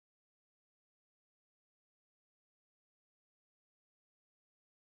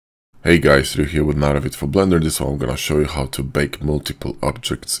Hey guys, Ryu here with Naravit for Blender. This one I'm gonna show you how to bake multiple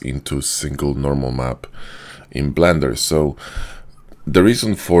objects into a single normal map in Blender. So the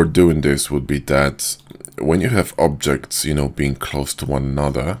reason for doing this would be that when you have objects, being close to one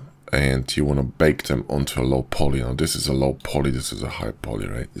another and you want to bake them onto a low poly. Now this is a low poly, this is a high poly,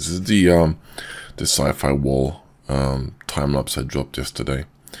 right? This is the sci-fi wall time-lapse I dropped yesterday.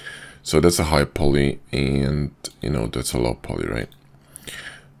 So that's a high poly and that's a low poly, right?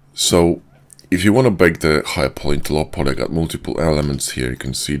 So if you want to bake the high poly into low poly, I got multiple elements here, you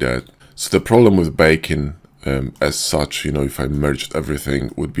can see that. So the problem with baking as such, if I merged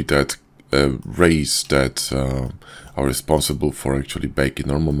everything, would be that rays that are responsible for actually baking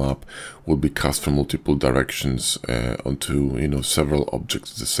normal map will be cast from multiple directions onto several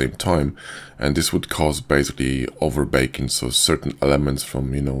objects at the same time, and this would cause basically over baking. So certain elements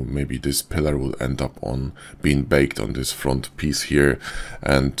from maybe this pillar will end up on being baked on this front piece here,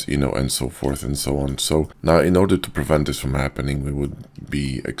 and and so forth and so on. So now in order to prevent this from happening, we would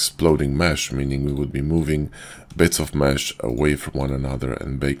be exploding mesh, meaning we would be moving bits of mesh away from one another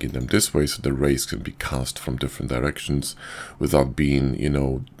and baking them this way, so the rays can be cast from different directions without being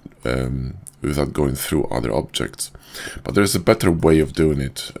without going through other objects. But there's a better way of doing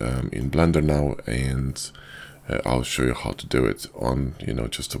it in Blender now, and I'll show you how to do it on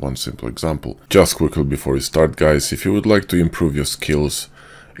just one simple example. Just quickly before we start, guys, if you would like to improve your skills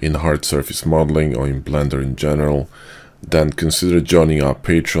in hard surface modeling or in Blender in general, then consider joining our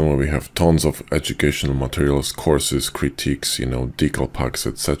Patreon, where we have tons of educational materials, courses, critiques, decal packs,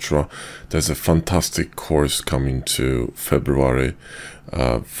 etc. There's a fantastic course coming to February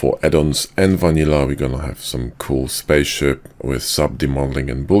for add-ons and vanilla. We're gonna have some cool spaceship with sub-D modeling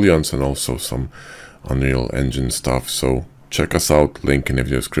and booleans, and also some Unreal Engine stuff. So check us out, link in the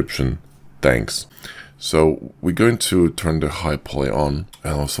video description. Thanks. So we're going to turn the high poly on,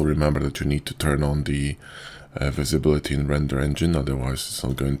 and also remember that you need to turn on the visibility in render engine, otherwise it's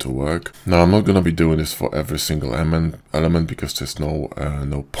not going to work. Now I'm not going to be doing this for every single element because there's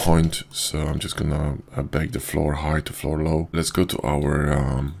no point, so I'm just gonna bake the floor high to floor low. Let's go to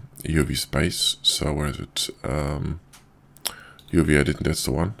our UV space. So where is it? UV editing, that's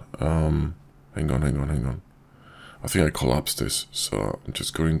the one. Hang on, I think I collapsed this, so I'm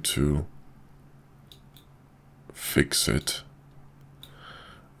just going to fix it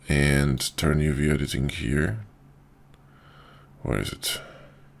and turn UV editing here. Where is it?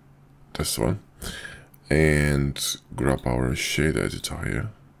 This one. And grab our shade editor here.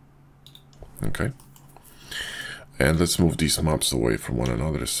 Okay. And let's move these maps away from one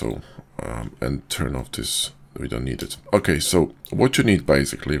another. So, and turn off this. We don't need it. Okay, so what you need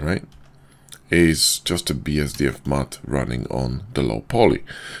basically, right, is just a BSDF matte running on the low poly.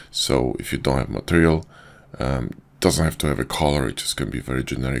 So if you don't have material, doesn't have to have a color, it just can be a very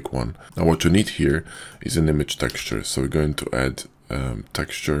generic one. Now what you need here is an image texture, so we're going to add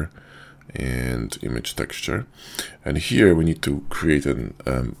texture and image texture, and here we need to create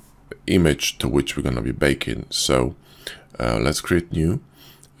an image to which we're going to be baking. So let's create new,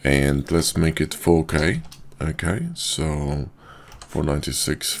 and let's make it 4K. Okay, so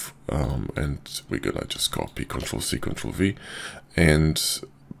 496, and we're gonna just copy, Ctrl+C, Ctrl+V, and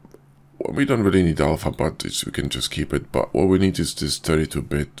we don't really need alpha, but we can just keep it. But what we need is this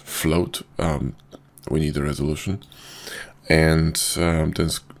 32-bit float. We need a resolution, and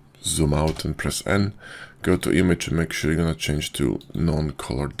then zoom out and press N. Go to image and make sure you're gonna change to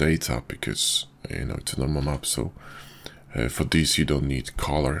non-color data, because it's a normal map. So for this you don't need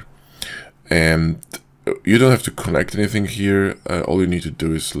color, and you don't have to connect anything here. All you need to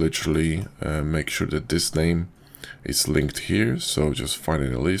do is literally make sure that this name is linked here. So just find it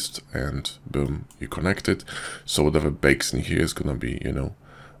in a list and boom, you connect it. So whatever bakes in here is gonna be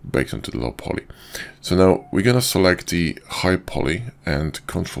baked onto the low poly. So now we're gonna select the high poly and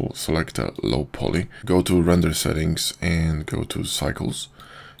control select the low poly. Go to render settings and go to cycles.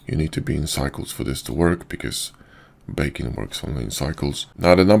 You need to be in cycles for this to work, because baking works only in cycles.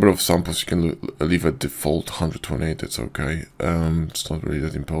 Now the number of samples you can leave at default 128, that's okay. It's not really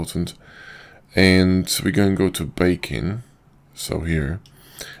that important. And we're going to go to baking, so here,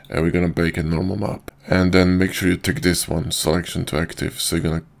 and we're going to bake a normal map, and then make sure you tick this one, selection to active. So you're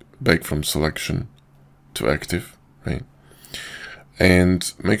going to bake from selection to active, right?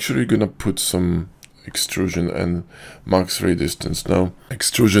 And make sure you're going to put some extrusion and max ray distance. Now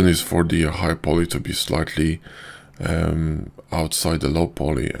extrusion is for the high poly to be slightly outside the low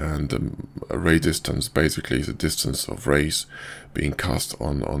poly, and the ray distance basically is the distance of rays being cast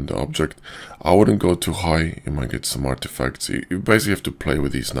on the object. I wouldn't go too high, you might get some artifacts. You basically have to play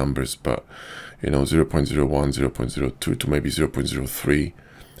with these numbers, but 0.01, 0.02 to maybe 0.03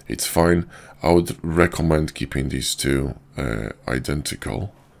 it's fine. I would recommend keeping these two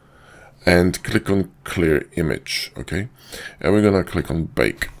identical, and click on clear image. Okay, and we're gonna click on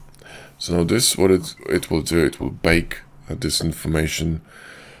bake. So now this, what it will do, it will bake this information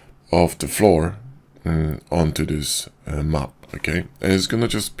of the floor onto this map. Okay, and it's gonna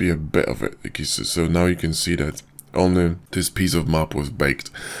just be a bit of it. Okay, so now you can see that only this piece of map was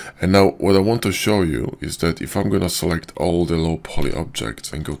baked. And now what I want to show you is that if I'm gonna select all the low poly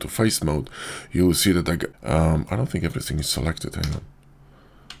objects and go to face mode, you will see that I don't think everything is selected. Hang on.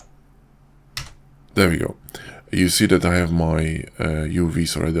 There we go. You see that I have my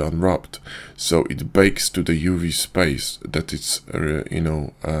UVs already unwrapped, so it bakes to the UV space that it's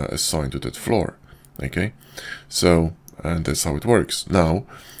assigned to that floor. Okay, so and that's how it works. Now,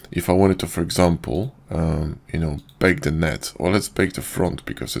 if I wanted to, for example, bake the net, well, let's bake the front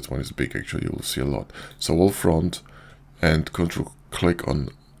because that one is big. Actually, you will see a lot. So wall front, and Control click on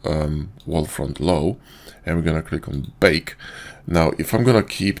wall front low, and we're gonna click on bake. Now, if I'm gonna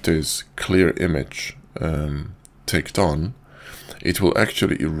keep this clear image ticked on, it will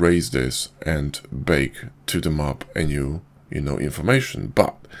actually erase this and bake to the map a new information.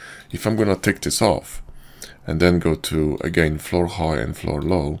 But if I'm gonna tick this off and then go to again floor high and floor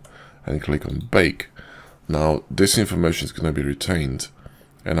low and click on bake, now this information is gonna be retained,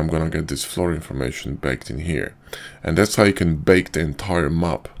 and I'm gonna get this floor information baked in here. And that's how you can bake the entire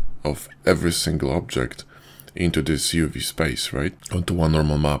map of every single object into this UV space, right, onto one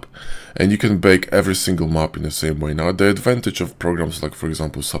normal map. And you can bake every single map in the same way. Now, the advantage of programs like, for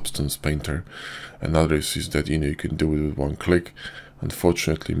example, Substance Painter and others is that you can do it with one click.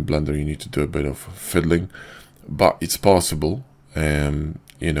 Unfortunately, in Blender you need to do a bit of fiddling, but it's possible. And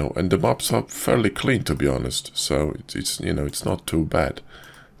the maps are fairly clean, to be honest, so it's not too bad.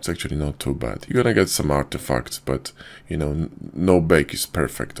 It's actually not too bad. You're gonna get some artifacts, but no bake is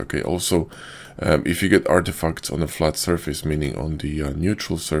perfect. Okay, also if you get artifacts on a flat surface, meaning on the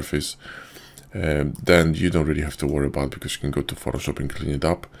neutral surface, then you don't really have to worry about it, because you can go to Photoshop and clean it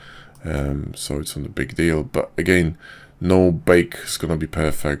up. So it's not a big deal. But again, no bake is gonna be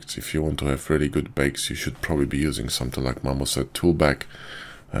perfect. If you want to have really good bakes, you should probably be using something like Marmoset Toolbag,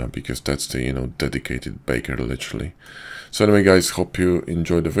 because that's the dedicated baker, literally. So anyway, guys, hope you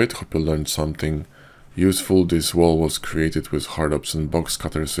enjoyed the vid. Hope you learned something useful. This wall was created with Hardops and box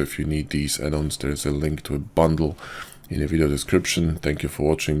cutters, so if you need these add-ons, there's a link to a bundle in the video description. Thank you for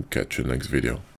watching. Catch you in the next video.